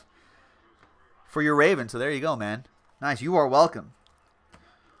 autograph for your Raven. So there you go, man. Nice. You are welcome.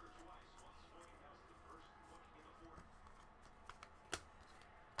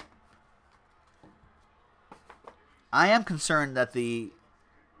 I am concerned that the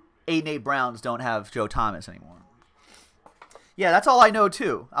 8-8 Browns don't have Joe Thomas anymore. Yeah, that's all I know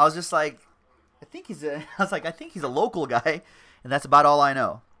too. I was just like, I think he's a local guy, and that's about all I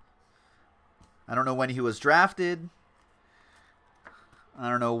know. I don't know when he was drafted. I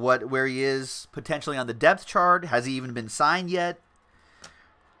don't know where he is potentially on the depth chart. Has he even been signed yet?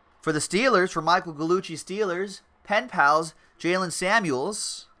 For the Steelers, for Michael Gallucci Steelers, pen pals, Jalen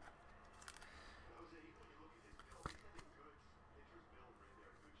Samuels.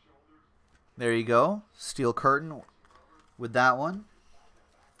 There you go. Steel curtain with that one.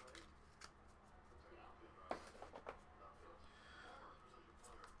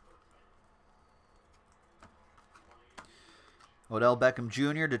 Odell Beckham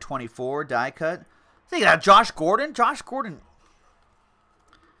Jr. to 24, die cut. I think that Josh Gordon. Josh Gordon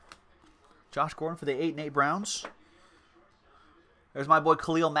for the 8-8 Browns. There's my boy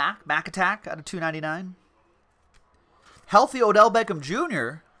Khalil Mack Attack out of 299. Healthy Odell Beckham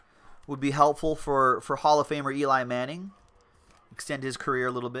Jr. would be helpful for Hall of Famer Eli Manning. Extend his career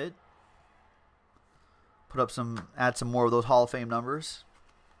a little bit. Add some more of those Hall of Fame numbers.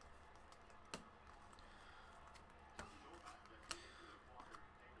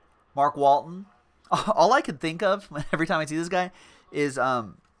 Mark Walton. All I could think of every time I see this guy is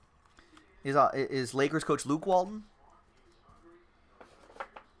Lakers coach Luke Walton.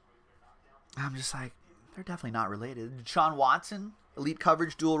 I'm just like, they're definitely not related. Deshaun Watson, elite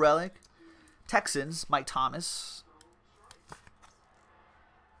coverage, dual relic. Texans, Mike Thomas.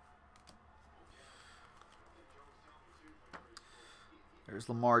 There's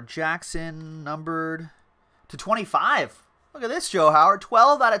Lamar Jackson, numbered to 25. Look at this, Joe Howard.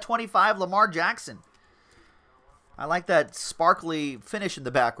 12 out of 25, Lamar Jackson. I like that sparkly finish in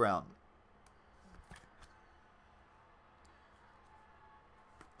the background.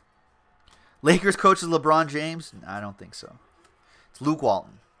 Lakers coach is LeBron James? I don't think so. It's Luke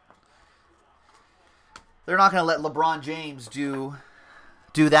Walton. They're not going to let LeBron James do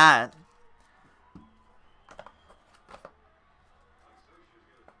that.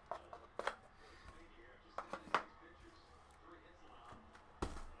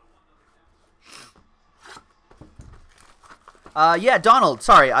 Yeah, Donald,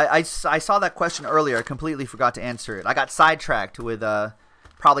 sorry. I saw that question earlier. I completely forgot to answer it. I got sidetracked with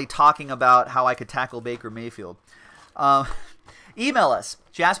probably talking about how I could tackle Baker Mayfield. Email us,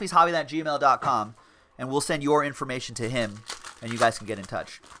 jaspyshobbyland@gmail.com, and we'll send your information to him, and you guys can get in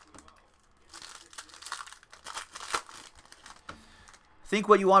touch. Think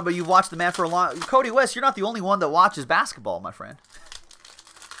what you want, but you've watched the man for a long... Cody West, you're not the only one that watches basketball, my friend.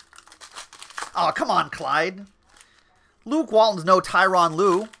 Oh, come on, Clyde. Luke Walton's no Tyronn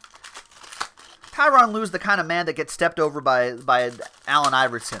Lue. Tyronn Lue's the kind of man that gets stepped over by Allen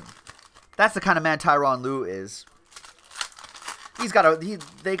Iverson. That's the kind of man Tyronn Lue is. He's got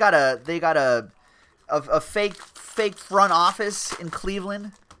they got a fake front office in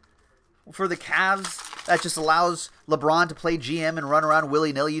Cleveland for the Cavs that just allows LeBron to play GM and run around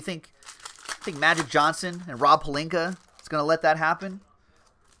willy-nilly. You think Magic Johnson and Rob Pelinka is going to let that happen?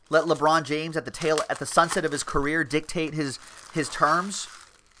 Let LeBron James at the sunset of his career dictate his terms?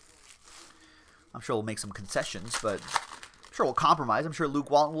 I'm sure we'll make some concessions, but I'm sure we'll compromise. I'm sure Luke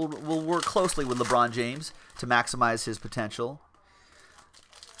Walton will work closely with LeBron James to maximize his potential.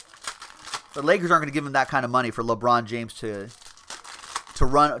 The Lakers aren't going to give him that kind of money for LeBron James to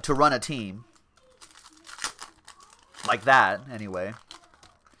run a team like that. Anyway,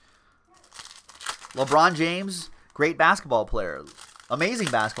 LeBron James, great basketball player, amazing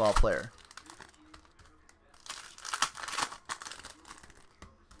basketball player.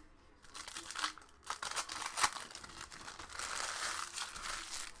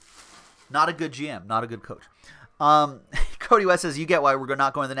 Not a good GM, not a good coach. Cody West says, you get why we're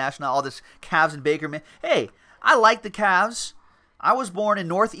not going to the National. All this Cavs and Baker, man. Hey, I like the Cavs. I was born in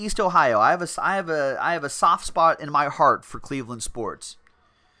Northeast Ohio. I have a soft spot in my heart for Cleveland sports.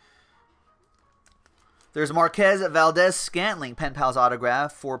 There's Marquez Valdez Scantling pen pal's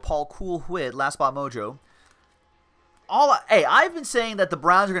autograph for Paul Cool-Whitt, Last Spot Mojo. Hey, I've been saying that the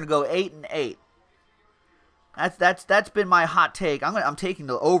Browns are going to go 8-8. That's been my hot take. I'm taking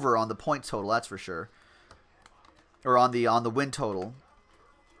the over on the points total, that's for sure. Or on the win total.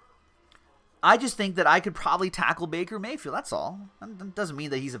 I just think that I could probably tackle Baker Mayfield, that's all. That doesn't mean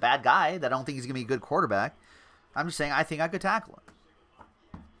that he's a bad guy, that I don't think he's going to be a good quarterback. I'm just saying I think I could tackle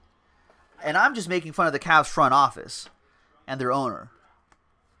him. And I'm just making fun of the Cavs front office and their owner.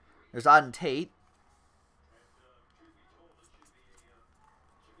 There's Auden Tate.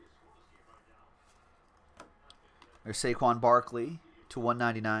 There's Saquon Barkley to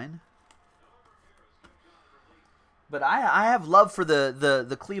 199. But I have love for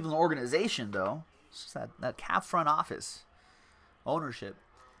the Cleveland organization, though. It's just that Cav front office. Ownership.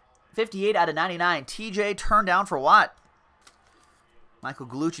 58 out of 99. TJ turned down for what? Michael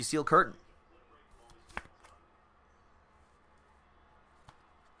Gallucci, Steel Curtain.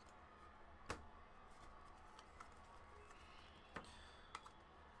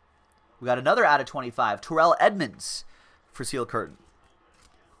 We got another out of 25. Terrell Edmonds for Steel Curtain.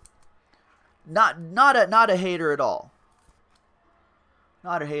 Not a hater at all.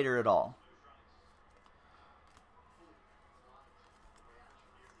 Not a hater at all.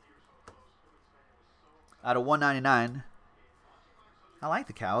 Out of 199. I like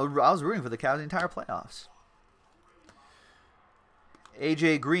the Cavs. I was rooting for the Cavs the entire playoffs.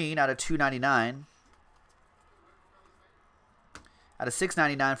 AJ Green out of 299. Out of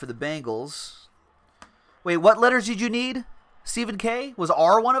 699 for the Bengals. Wait, what letters did you need? Stephen K? Was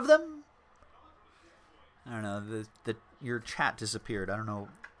R one of them? I don't know. Your chat disappeared. I don't know.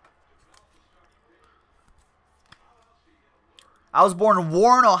 I was born in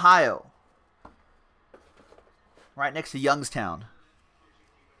Warren, Ohio. Right next to Youngstown.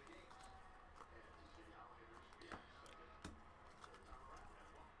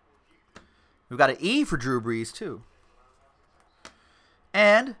 We've got an E for Drew Brees, too.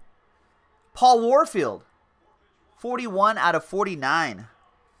 And Paul Warfield. 41 out of 49.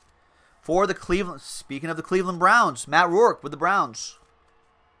 For the Cleveland, speaking of the Cleveland Browns, Matt Rourke with the Browns.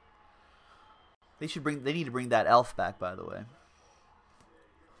 They need to bring that elf back, by the way.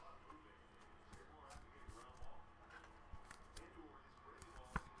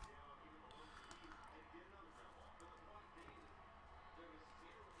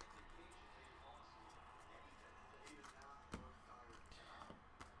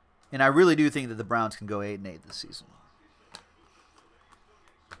 And I really do think that the Browns can go 8-8 this season.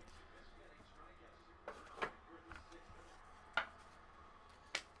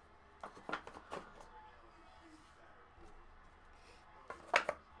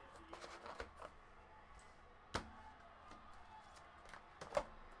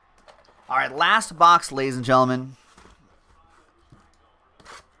 All right, last box, ladies and gentlemen.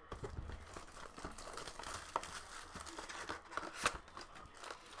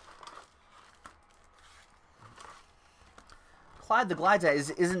 Clyde the Glides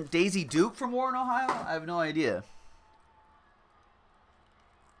isn't Daisy Duke from Warren, Ohio? I have no idea.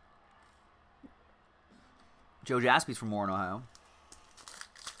 Joe Jaspys from Warren, Ohio.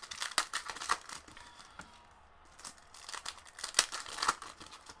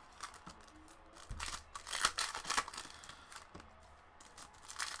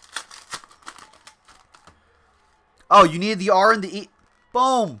 Oh, you need the R and the E.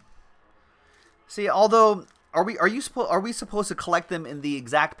 Boom. See, although are we supposed to collect them in the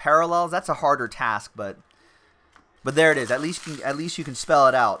exact parallels? That's a harder task, but there it is. At least you can spell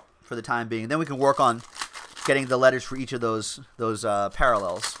it out for the time being. Then we can work on getting the letters for each of those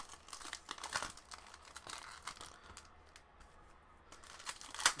parallels.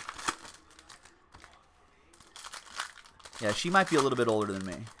 Yeah, she might be a little bit older than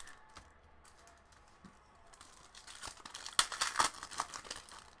me.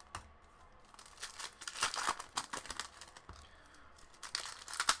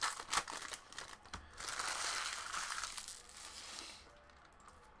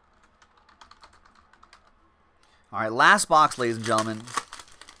 All right, last box, ladies and gentlemen.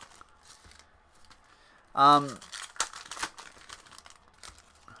 I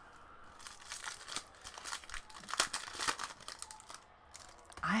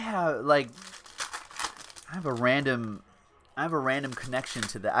have a random connection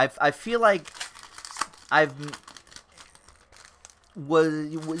to that. I feel like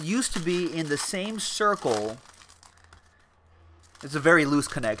used to be in the same circle. It's a very loose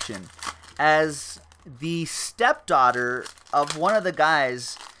connection as the stepdaughter of one of the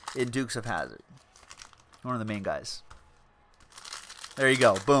guys in Dukes of Hazzard. One of the main guys. There you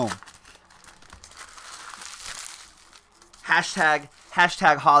go. Boom. Hashtag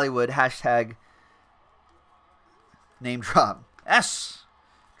Hollywood. Hashtag name drop. S.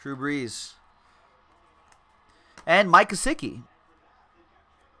 Drew Brees. And Mike Gesicki.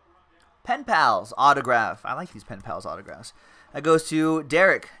 Pen Pals autograph. I like these Pen Pals autographs. That goes to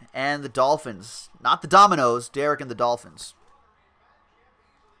Derek and the Dolphins. Not the Dominoes, Derek and the Dolphins.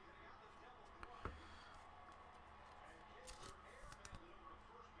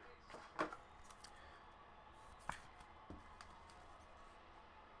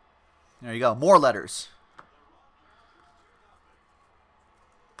 There you go. More letters.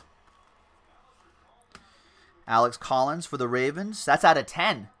 Alex Collins for the Ravens. That's out of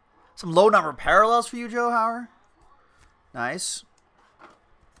 10. Some low number parallels for you, Joe Hauer. Nice.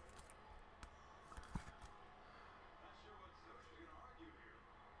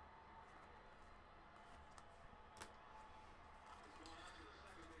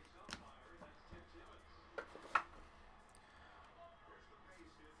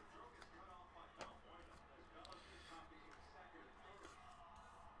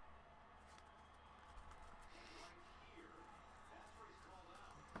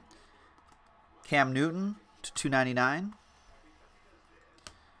 Cam Newton to 299.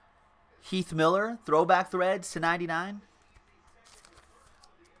 Heath Miller, throwback threads to 99.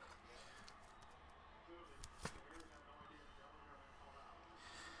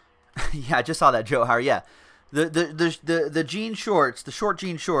 Yeah, I just saw that, Joe Hauer. Yeah, the jean shorts, the short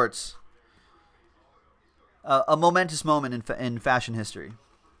jean shorts. A momentous moment in fashion history.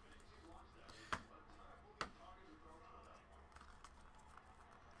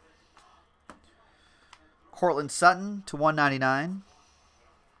 Cortland Sutton to 199.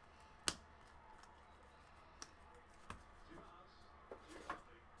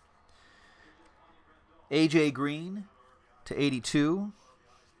 AJ Green to 82.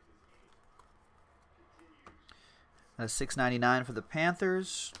 That's $6.99 for the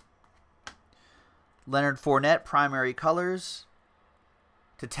Panthers. Leonard Fournette, primary colors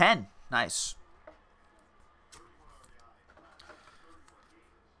to 10. Nice.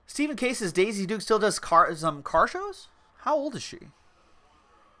 Stephen Case says Daisy Duke still does some car shows? How old is she?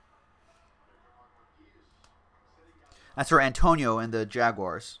 That's for Antonio and the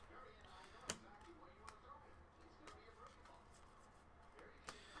Jaguars.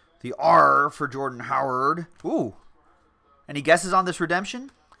 The R for Jordan Howard. Ooh. Any guesses on this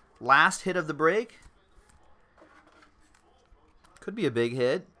redemption? Last hit of the break. Could be a big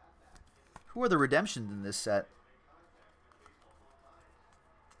hit. Who are the redemptions in this set?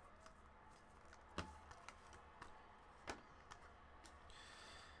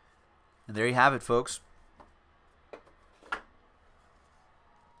 And there you have it, folks.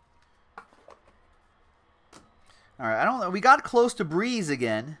 All right, I don't know. We got close to Breeze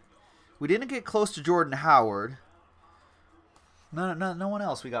again. We didn't get close to Jordan Howard. No one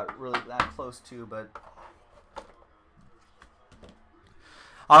else we got really that close to, but...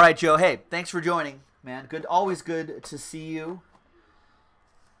 All right, Joe. Hey, thanks for joining, man. Good, always good to see you.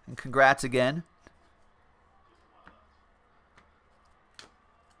 And congrats again.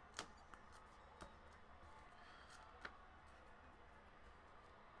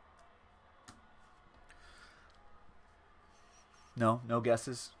 No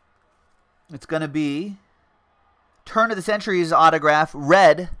guesses. It's going to be Turn of the Century's autograph,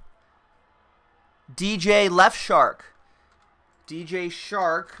 red, DJ Left Shark. DJ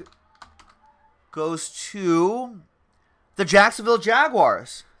Shark goes to the Jacksonville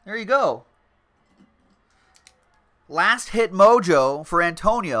Jaguars. There you go. Last hit mojo for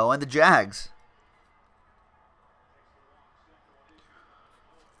Antonio and the Jags.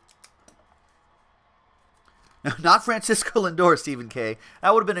 No, not Francisco Lindor, Stephen K.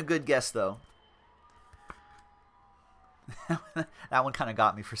 That would have been a good guess, though. That one kind of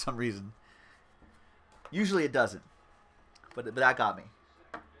got me for some reason. Usually it doesn't. But that got me.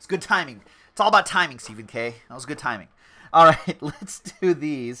 It's good timing. It's all about timing, Stephen K. That was good timing. All right, let's do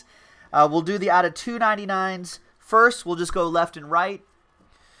these. We'll do the out of 299s first. We'll just go left and right.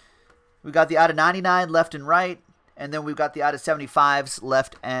 We've got the out of 99 left and right. And then we've got the out of 75s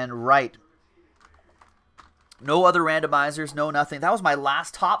left and right. No other randomizers, no nothing. That was my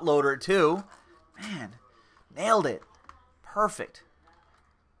last top loader, too. Man, nailed it. Perfect.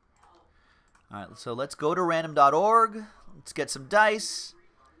 All right, so let's go to random.org. Let's get some dice.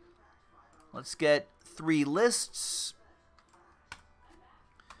 Let's get 3 lists.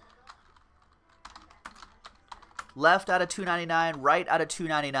 Left out of 299, right out of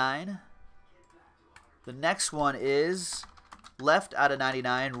 299. The next one is left out of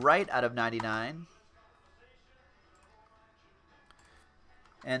 99, right out of 99.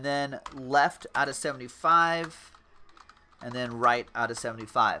 And then left out of 75, and then right out of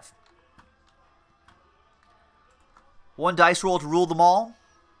 75. 1 dice roll to rule them all.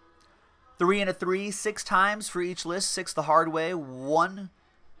 3 and a 3, 6 times for each list. 6 the hard way. 1,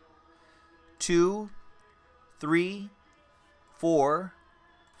 2, 3, 4,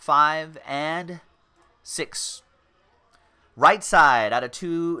 5, and 6. Right side out of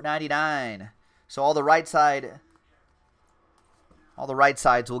 299. So all the right sides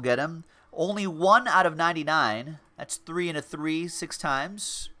will get them. Only 1 out of 99. That's 3 and a 3, 6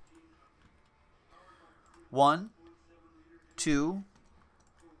 times. 1, 2,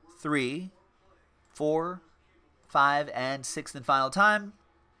 3, 4, 5, and 6th and final time.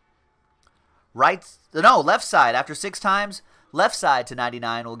 Left side after 6 times. Left side to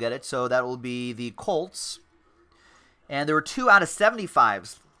 99 will get it. So that will be the Colts. And there were 2 out of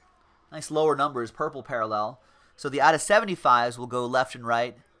 75s. Nice lower numbers, purple parallel. So the out of 75s will go left and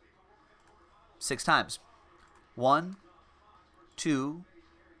right 6 times. 1, 2,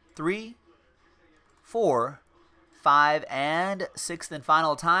 3, 4, 5, and 6th and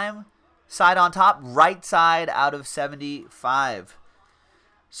final time. Side on top, right side out of 75.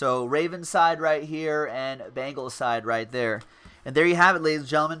 So Ravens side right here and Bengals side right there. And there you have it, ladies and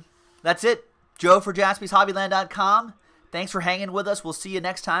gentlemen. That's it. Joe for JaspysHobbyland.com. Thanks for hanging with us. We'll see you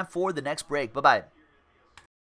next time for the next break. Bye-bye.